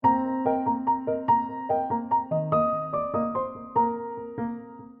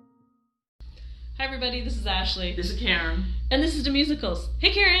everybody, this is Ashley. This is Karen. And this is The Musicals.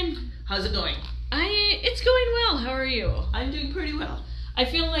 Hey Karen! How's it going? It's going well. How are you? I'm doing pretty well. I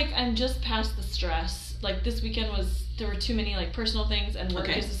feel like I'm just past the stress. Like this weekend there were too many like personal things, and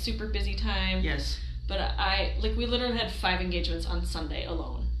work is a super busy time. Yes. But we literally had 5 engagements on Sunday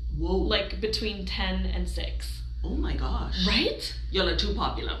alone. Whoa. Like between 10 and 6. Oh my gosh. Right? Y'all are too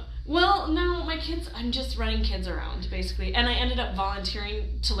popular. Well, no, my kids, I'm just running kids around, basically. And I ended up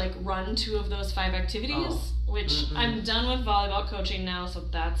volunteering to, run 2 of those 5 activities, which I'm done with volleyball coaching now, so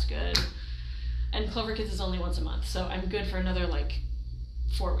that's good. And Clover Kids is only once a month, so I'm good for another,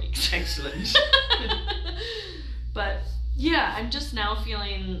 4 weeks. Excellent. But, yeah, I'm just now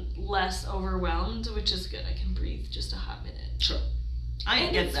feeling less overwhelmed, which is good. I can breathe just a hot minute. Sure. I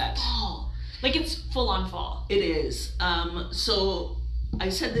get that. Fall. It's full-on fall. It is. So I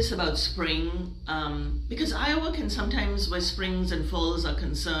said this about spring, because Iowa can sometimes, where springs and falls are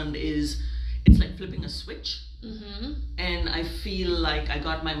concerned, it's like flipping a switch. Mm-hmm. And I feel like I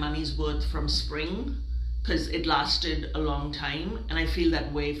got my money's worth from spring because it lasted a long time, and I feel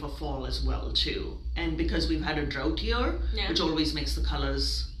that way for fall as well too. And because we've had a drought year, which always makes the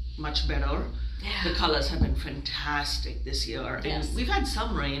colors much better. Yeah. The colors have been fantastic this year. Yes. And we've had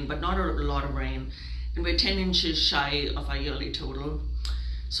some rain, but not a lot of rain. And we're 10 inches shy of our yearly total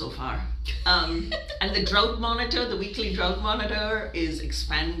so far. And the drought monitor, the weekly drought monitor, is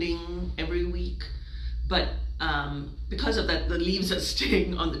expanding every week. But because of that, the leaves are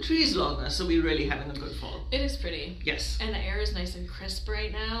staying on the trees longer, so we're really having a good fall. It is pretty. Yes. And the air is nice and crisp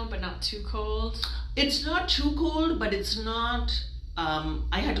right now, but not too cold. It's not too cold, but it's not...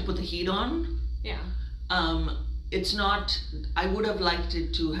 I had to put the heat on. Yeah. It's not... I would have liked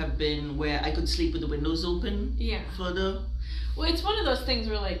it to have been where I could sleep with the windows open. Yeah. Further. Well, it's one of those things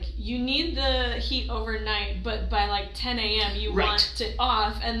where, you need the heat overnight, but by, 10 a.m. you want it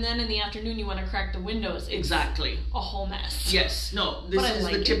off, and then in the afternoon you want to crack the windows. It's exactly. A whole mess. Yes. No, this is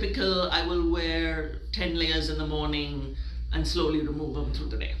the typical, I will wear 10 layers in the morning and slowly remove them through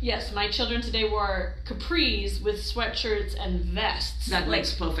the day. Yes, my children today wore capris with sweatshirts and vests. That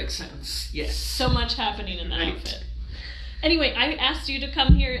makes perfect sense. Yes. So much happening in that outfit. Anyway, I asked you to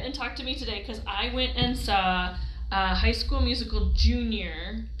come here and talk to me today because I went and saw... High School Musical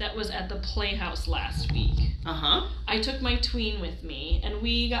Junior that was at the Playhouse last week. Uh-huh. I took my tween with me, and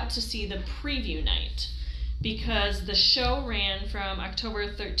we got to see the preview night because the show ran from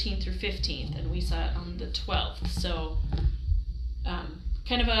October 13th through 15th, and we saw it on the 12th. So,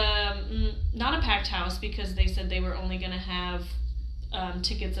 kind of not a packed house because they said they were only going to have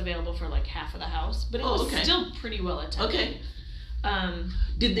tickets available for half of the house, but it was still pretty well attended. Okay.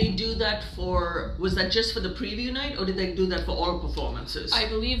 Did they do that was that just for the preview night, or did they do that for all performances? I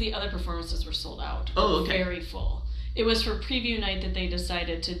believe the other performances were sold out. Oh, okay. Very full. It was for preview night that they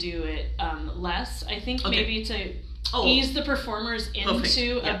decided to do it less. I think maybe to ease the performers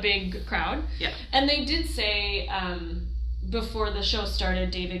into a big crowd. Yeah. And they did say, before the show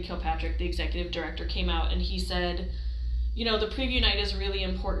started, David Kilpatrick, the executive director, came out and he said, the preview night is really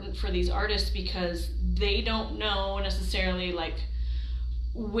important for these artists because they don't know necessarily,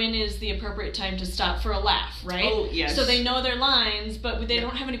 when is the appropriate time to stop for a laugh, right? Oh, yes. So they know their lines, but they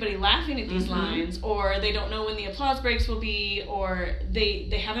don't have anybody laughing at these lines, or they don't know when the applause breaks will be, or they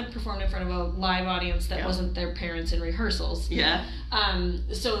haven't performed in front of a live audience that wasn't their parents in rehearsals. Yeah.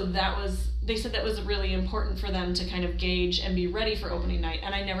 So they said that was really important for them to kind of gauge and be ready for opening night,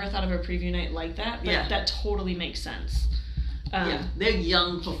 and I never thought of a preview night like that, but that totally makes sense. They're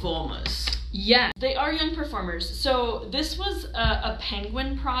young performers. Yeah, they are young performers. So this was a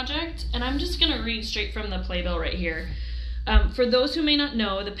Penguin project, and I'm just going to read straight from the playbill right here. For those who may not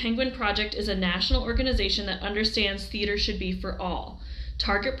know, the Penguin Project is a national organization that understands theater should be for all.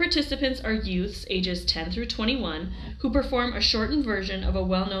 Target participants are youths ages 10 through 21 who perform a shortened version of a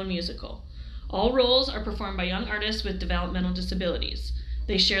well-known musical. All roles are performed by young artists with developmental disabilities.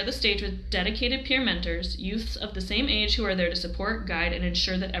 They share the stage with dedicated peer mentors, youths of the same age who are there to support, guide, and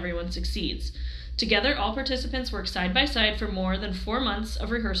ensure that everyone succeeds. Together, all participants work side by side for more than 4 months of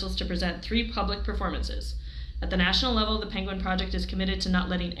rehearsals to present 3 public performances. At the national level, the Penguin Project is committed to not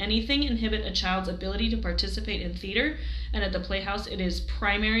letting anything inhibit a child's ability to participate in theater, and at the Playhouse, it is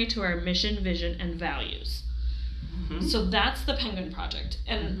primary to our mission, vision, and values. Mm-hmm. So that's the Penguin Project.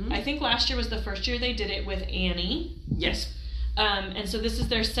 And I think last year was the first year they did it with Annie. Yes. And so this is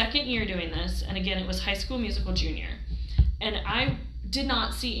their second year doing this, and again, it was High School Musical Junior. And I did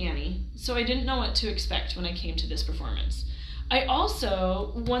not see Annie, so I didn't know what to expect when I came to this performance. I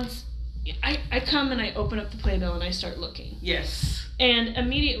also, I come and I open up the playbill and I start looking. Yes. And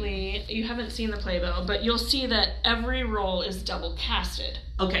immediately, you haven't seen the playbill, but you'll see that every role is double casted.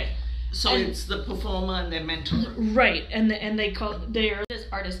 Okay. So it's the performer and their mentor. Right, and they are this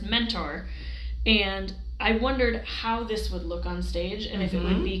artist mentor, and I wondered how this would look on stage and if it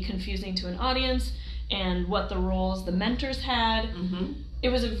would be confusing to an audience and what the roles the mentors had. It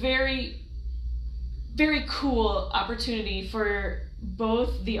was a very, very cool opportunity for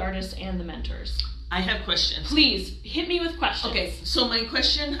both the artists and the mentors. I have questions. Please, hit me with questions. Okay, so my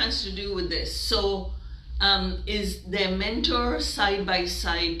question has to do with this. So, is their mentor side by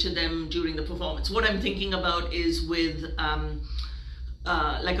side to them during the performance? What I'm thinking about is with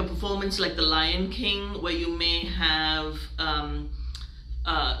like a performance like The Lion King, where you may have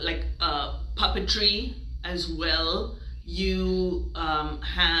like puppetry as well. You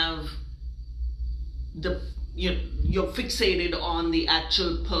have you're fixated on the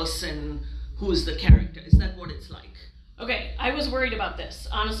actual person who is the character. Is that what it's like? Okay, I was worried about this,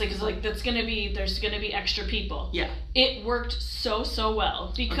 honestly, because like there's gonna be extra people. Yeah. It worked so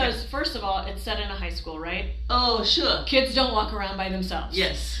well because first of all, it's set in a high school, right? Oh, sure. Kids don't walk around by themselves.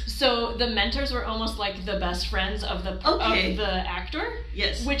 Yes. So the mentors were almost like the best friends of the actor.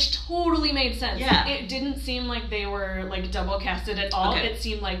 Yes. Which totally made sense. Yeah. It didn't seem like they were like double casted at all. Okay. It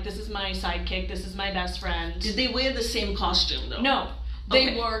seemed like this is my sidekick, this is my best friend. Did they wear the same costume though? No.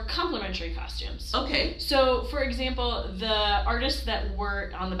 They wore complementary costumes. Okay. So, for example, the artists that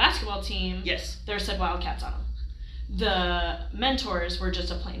were on the basketball team, there said Wildcats on them. The mentors were just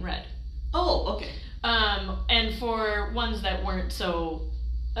a plain red. Oh, okay. And for ones that weren't so,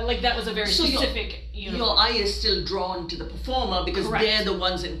 like that was a very specific uniform. Your eye is still drawn to the performer because they're the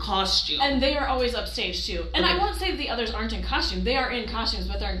ones in costume. And they are always upstage too. And I won't say the others aren't in costume. They are in costumes,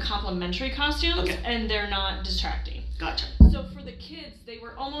 but they're in complementary costumes, and they're not distracting. Gotcha. So for the kids, they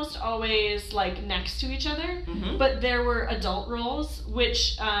were almost always like next to each other, but there were adult roles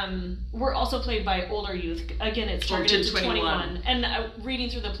which were also played by older youth. Again, it's targeted to 21. And reading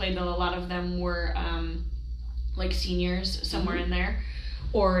through the playbill, a lot of them were like seniors somewhere in there,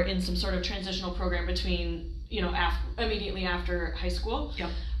 or in some sort of transitional program between immediately after high school. Yep.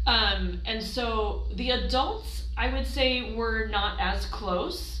 And so the adults, I would say, were not as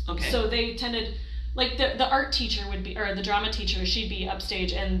close. Okay. So they tended. Like the art teacher would be, or the drama teacher, she'd be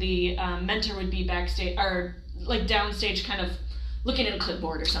upstage, and the mentor would be backstage, or like downstage, kind of looking at a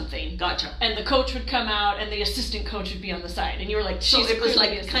clipboard or something. Gotcha. And the coach would come out, and the assistant coach would be on the side, and you were like, so it was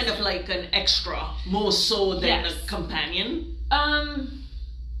like kind of like an extra, more so than a companion.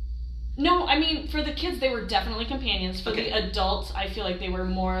 No, I mean for the kids they were definitely companions. For the adults, I feel like they were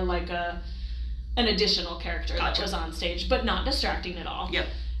more like an additional character that was on stage, but not distracting at all. Yep.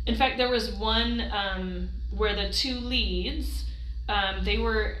 In fact, there was one where the two leads, they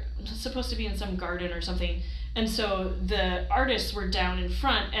were supposed to be in some garden or something, and so the artists were down in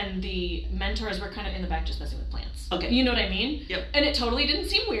front, and the mentors were kind of in the back just messing with plants. Okay. You know what I mean? Yep. And it totally didn't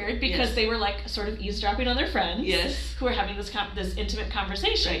seem weird because they were like sort of eavesdropping on their friends. Yes. Who were having this intimate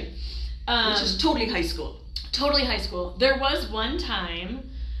conversation. Right. Which is totally high school. Totally high school. There was one time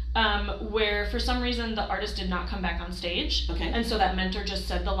where for some reason the artist did not come back on stage, and so that mentor just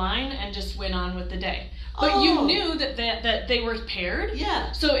said the line and just went on with the day. But you knew that they were paired,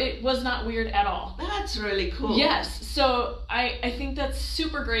 so it was not weird at all. That's really cool. Yes, so I think that's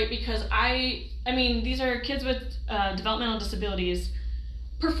super great because I mean these are kids with developmental disabilities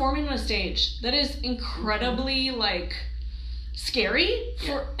performing on a stage. That is incredibly like scary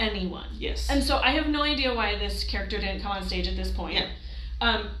for anyone. Yes. And so I have no idea why this character didn't come on stage at this point. Yeah.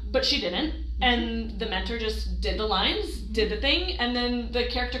 But she didn't, and the mentor just did the lines, did the thing, and then the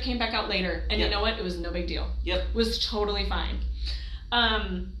character came back out later, and you know what? It was no big deal. Yep. It was totally fine.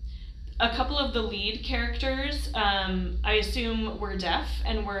 A couple of the lead characters, I assume, were deaf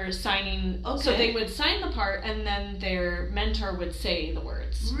and were signing, so they would sign the part, and then their mentor would say the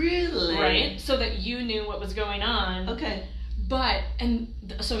words. Really? Right? So that you knew what was going on. Okay. But,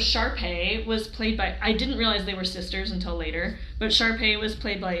 so Sharpay was played by, I didn't realize they were sisters until later, but Sharpay was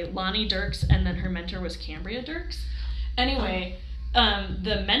played by Lonnie Dirks, and then her mentor was Cambria Dirks. Anyway,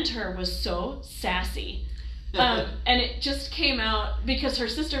 the mentor was so sassy. And it just came out because her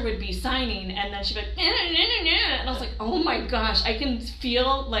sister would be signing, and then she'd be like, and I was like, oh my gosh, I can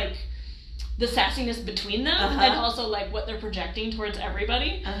feel like the sassiness between them, and also like what they're projecting towards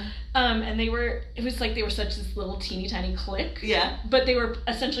everybody. And it was like they were such this little teeny tiny clique. Yeah. But they were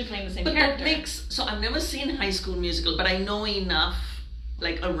essentially playing the same character. So I've never seen High School Musical, but I know enough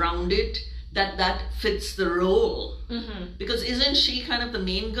like around it that fits the role. Mm-hmm. Because isn't she kind of the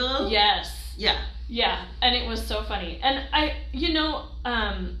main girl? Yes. Yeah. Yeah, and it was so funny. And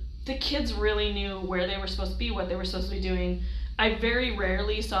the kids really knew where they were supposed to be, what they were supposed to be doing. I very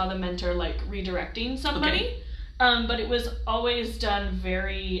rarely saw the mentor like redirecting somebody. But it was always done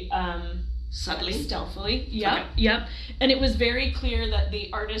very subtly, stealthily. Yep. And it was very clear that the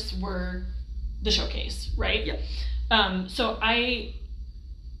artists were the showcase, right? Yep. So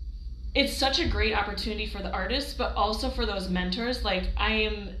it's such a great opportunity for the artists, but also for those mentors. Like, I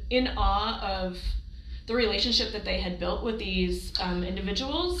am in awe of the relationship that they had built with these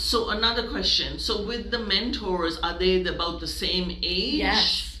individuals. So another question. So with the mentors, are they about the same age?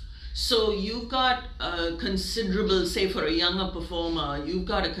 Yes. So you've got a considerable, say for a younger performer, you've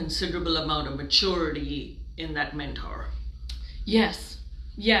got a considerable amount of maturity in that mentor. Yes.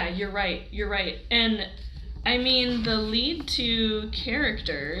 Yeah, you're right. And I mean, the lead two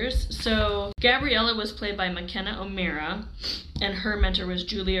characters, so Gabriella was played by McKenna O'Meara, and her mentor was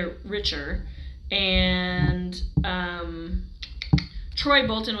Julia Richer, and Troy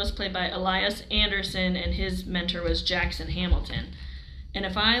Bolton was played by Elias Anderson, and his mentor was Jackson Hamilton. And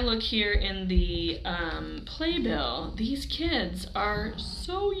if I look here in the playbill, these kids are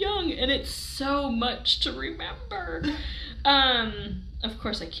so young, and it's so much to remember. Of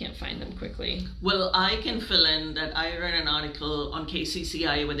course, I can't find them quickly. Well, I can fill in that I read an article on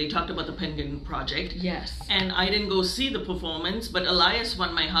KCCI where they talked about the Penguin Project. Yes. And I didn't go see the performance, but Elias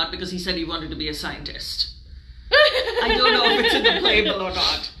won my heart because he said he wanted to be a scientist. I don't know if it's in the playbill or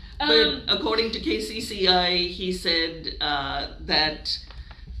not. But according to KCCI, he said that,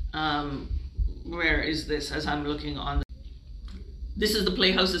 where is this as I'm looking on? This is the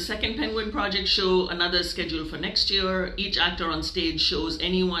Playhouse's second Penguin Project show, another scheduled for next year. Each actor on stage shows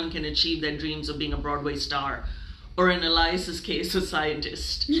anyone can achieve their dreams of being a Broadway star, or in Elias's case, a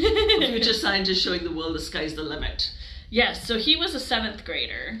scientist. A future scientist showing the world the sky's the limit. Yes, so he was a 7th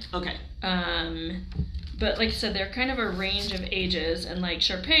grader. Okay. But like I said, they're kind of a range of ages. And like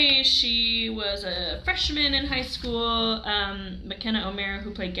Sharpay, she was a freshman in high school. McKenna O'Meara, who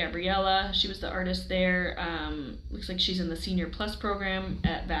played Gabriella, she was the artist there. Looks like she's in the Senior Plus program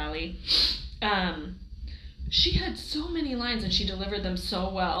at Valley. She had so many lines and she delivered them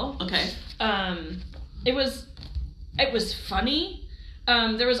so well. Okay. It was funny.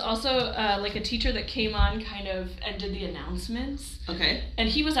 There was also like a teacher that came on kind of and did the announcements. Okay. And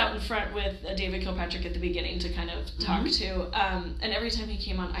he was out in front with David Kilpatrick at the beginning to kind of talk to. And every time he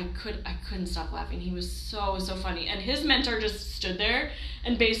came on, I couldn't stop laughing. He was so funny. And his mentor just stood there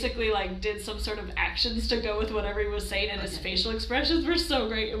and basically like did some sort of actions to go with whatever he was saying, and his facial expressions were so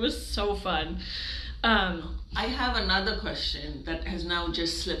great. It was so fun. I have another question that has now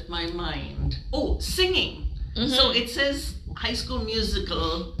just slipped my mind. Oh, singing. Mm-hmm. So it says High School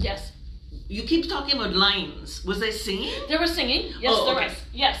Musical. Yes. You keep talking about lines. Was there singing? There was singing. Yes, there was.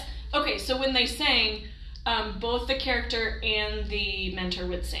 Yes. Okay, so when they sang, both the character and the mentor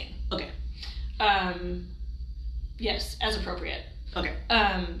would sing. Okay. Yes, as appropriate. Okay.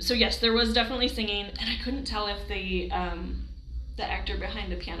 So yes, there was definitely singing, and I couldn't tell if the actor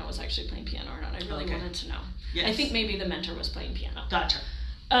behind the piano was actually playing piano or not. I really wanted to know. Yes. I think maybe the mentor was playing piano. Gotcha.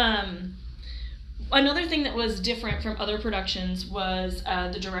 Another thing that was different from other productions was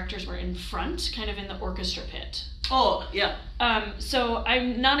the directors were in front, kind of in the orchestra pit. Oh, yeah. So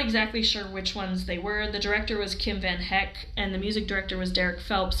I'm not exactly sure which ones they were. The director was Kim Van Heck, and the music director was Derek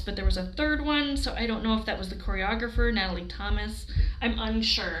Phelps, but there was a third one, so I don't know if that was the choreographer, Natalie Thomas. I'm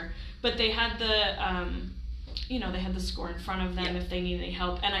unsure. But they had they had the score in front of them if they needed any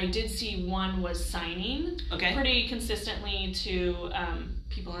help. And I did see one was signing pretty consistently to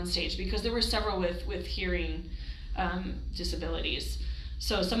people on stage, because there were several with hearing disabilities.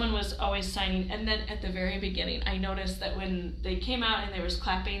 So someone was always signing. And then at the very beginning, I noticed that when they came out and they was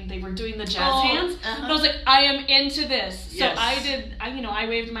clapping, they were doing the jazz hands. And I was like, I am into this. So I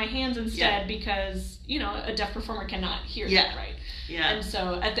waved my hands instead because, a deaf performer cannot hear that right. Yeah. And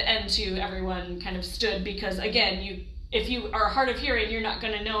so at the end too, everyone kind of stood, because again, if you are hard of hearing, you're not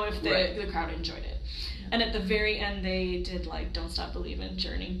going to know if the crowd enjoyed it. And at the very end, they did like Don't Stop Believin'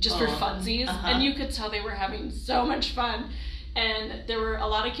 Journey, just for funsies. And you could tell they were having so much fun. And there were a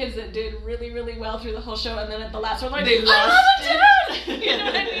lot of kids that did really, really well through the whole show. And then at the last one, like, they lost it. You know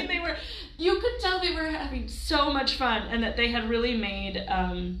what I mean? You could tell they were having so much fun, and that they had really made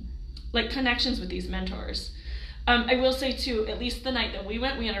connections with these mentors. I will say too, at least the night that we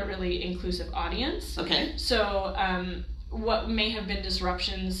went, we had a really inclusive audience. Okay. So what may have been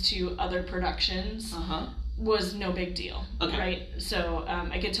disruptions to other productions was no big deal. Okay. Right. So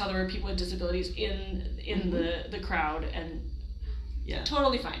I could tell there were people with disabilities in the crowd, and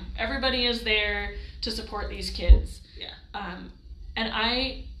totally fine. Everybody is there to support these kids. Yeah. And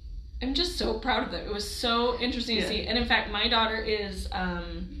I'm just so proud of them. It was so interesting to see. And in fact, my daughter is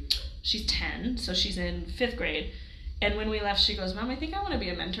she's 10, so she's in 5th grade. And when we left, she goes, Mom, I think I want to be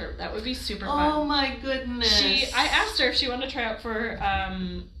a mentor. That would be super fun. Oh my goodness. I asked her if she wanted to try out for,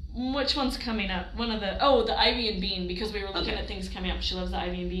 which one's coming up? The Ivy and Bean, because we were looking at things coming up. She loves the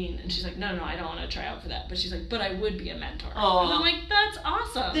Ivy and Bean. And she's like, no, I don't want to try out for that. But she's like, but I would be a mentor. Oh. And I'm like, that's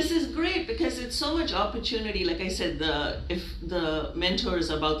awesome. This is great because it's so much opportunity. Like I said, if the mentor is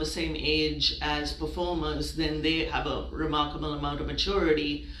about the same age as performers, then they have a remarkable amount of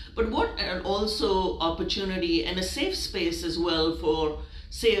maturity. But what an also opportunity and a safe space as well for,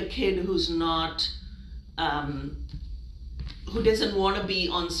 say, a kid who's not, who doesn't want to be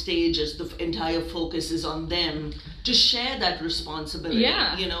on stage as the entire focus is on them, to share that responsibility.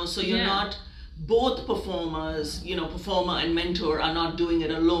 Yeah. So you're not, both performers, performer and mentor are not doing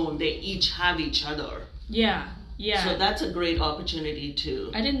it alone. They each have each other. Yeah. So that's a great opportunity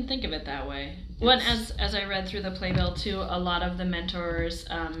too. I didn't think of it that way. Well, as I read through the playbill too, a lot of the mentors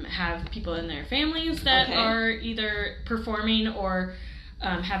have people in their families that are either performing or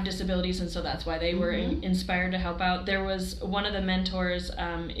have disabilities, and so that's why they were inspired to help out. There was one of the mentors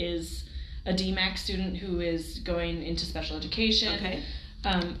is a DMAC student who is going into special education. Okay.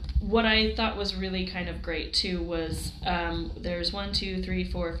 What I thought was really kind of great too was there's 1, 2,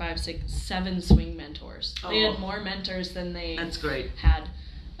 3, 4, 5, 6, 7 swing mentors. They had more mentors than they That's great. had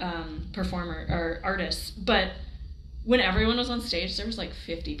performer or artists. But when everyone was on stage, there was like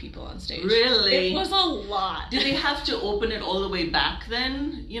 50 people on stage. Really? It was a lot. Did they have to open it all the way back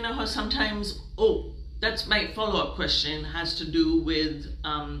then? You know how sometimes, that's my follow-up question, has to do with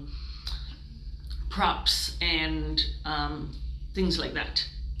props and things like that.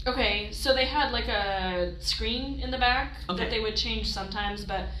 Okay, so they had like a screen in the back that they would change sometimes,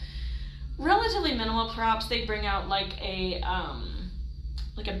 but relatively minimal props. They'd bring out like a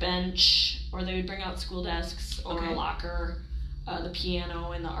bench, or they would bring out school desks or a locker, the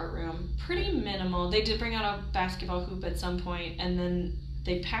piano in the art room. Pretty minimal. They did bring out a basketball hoop at some point, and then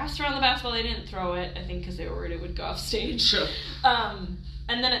they passed around the basketball. They didn't throw it, I think, because they were worried it would go off stage. Sure.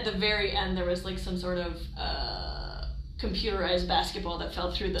 And then at the very end, there was like some sort of computerized basketball that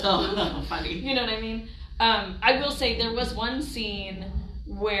fell through the hoop. Funny. You know what I mean? I will say there was one scene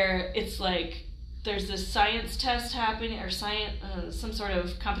where it's like there's this science test happening, or some sort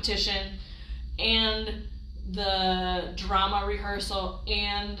of competition, and the drama rehearsal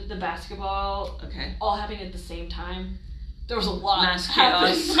and the basketball all happening at the same time. There was a lot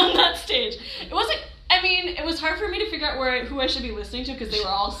happening on that stage. It was hard for me to figure out who I should be listening to because they were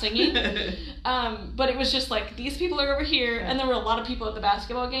all singing. But it was just like, these people are over here, and there were a lot of people at the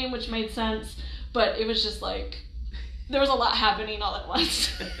basketball game, which made sense. But it was just like, there was a lot happening all at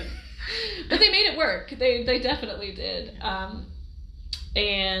once. But they made it work. They definitely did.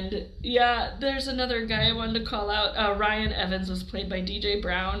 And yeah, there's another guy I wanted to call out. Ryan Evans was played by DJ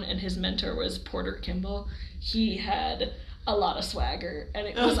Brown, and his mentor was Porter Kimball. He had a lot of swagger, and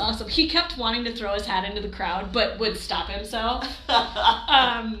it was awesome. He kept wanting to throw his hat into the crowd, but would stop himself.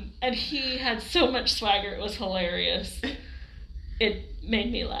 And he had so much swagger, it was hilarious. It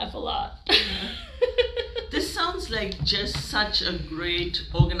made me laugh a lot. This sounds like just such a great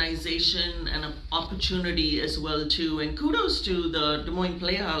organization and an opportunity as well too. And kudos to the Des Moines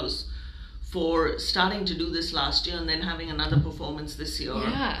Playhouse for starting to do this last year and then having another performance this year.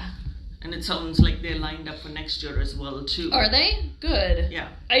 Yeah. And it sounds like they're lined up for next year as well too. Are they? Good. Yeah.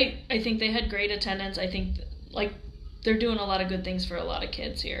 I think they had great attendance. I think they're doing a lot of good things for a lot of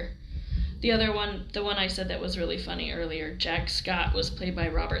kids here. The other one, the one I said that was really funny earlier, Jack Scott, was played by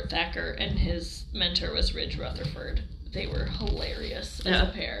Robert Thacker, and his mentor was Ridge Rutherford. They were hilarious as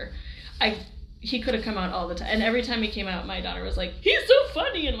a pair. He could have come out all the time, and every time he came out, my daughter was like, "He's so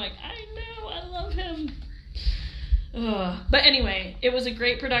funny," and I'm like, "I know, I love him." But anyway, it was a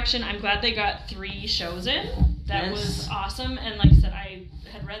great production. I'm glad they got 3 shows in. That was awesome. And like I said, I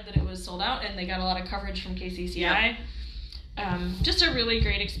had read that it was sold out, and they got a lot of coverage from KCCI. Yeah. Just a really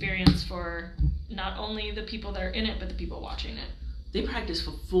great experience for not only the people that are in it, but the people watching it. They practiced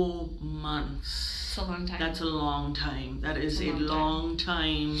for 4 months. It's a long time. That's a long time. That is a long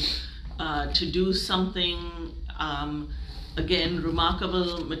time to do something. Again,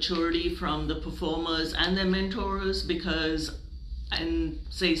 remarkable maturity from the performers and their mentors, because in,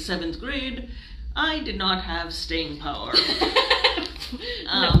 say, 7th grade, I did not have staying power.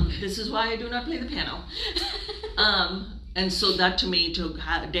 This is why I do not play the piano. And so that to me, to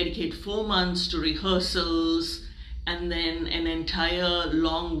dedicate 4 months to rehearsals and then an entire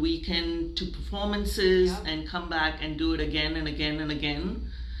long weekend to performances and come back and do it again and again and again,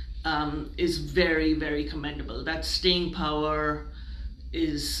 is very, very commendable. That staying power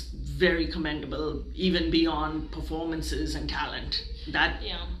is very commendable, even beyond performances and talent. That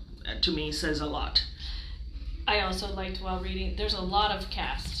to me says a lot. I also liked while reading, there's a lot of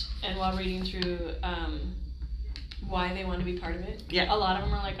cast, and while reading through why they want to be part of it, a lot of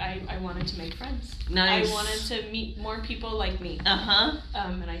them are like, I wanted to make friends. Nice. I wanted to meet more people like me. And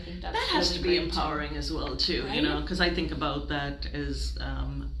I think that has to be empowering as well too, right? you know, because I think about that as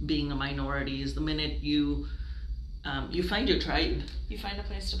being a minority is the minute you find your tribe. You find a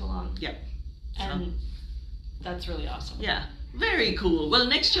place to belong. Yep. And that's really awesome. Yeah. Very cool. Well,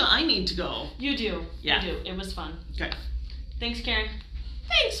 next year I need to go. You do. Yeah. You do. It was fun. Okay. Thanks, Karen.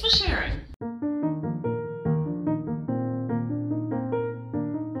 Thanks for sharing.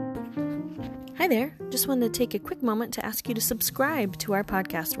 Hi there. Just wanted to take a quick moment to ask you to subscribe to our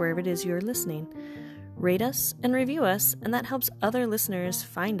podcast wherever it is you're listening. Rate us and review us, and that helps other listeners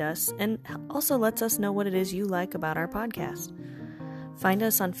find us and also lets us know what it is you like about our podcast. Find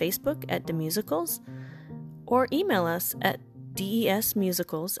us on Facebook at DeMusicals or email us at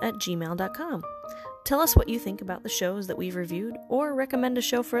desmusicals@gmail.com. Tell us what you think about the shows that we've reviewed or recommend a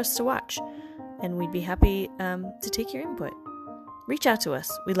show for us to watch, and we'd be happy to take your input. Reach out to us.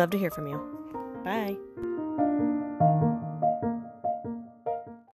 We'd love to hear from you. Bye.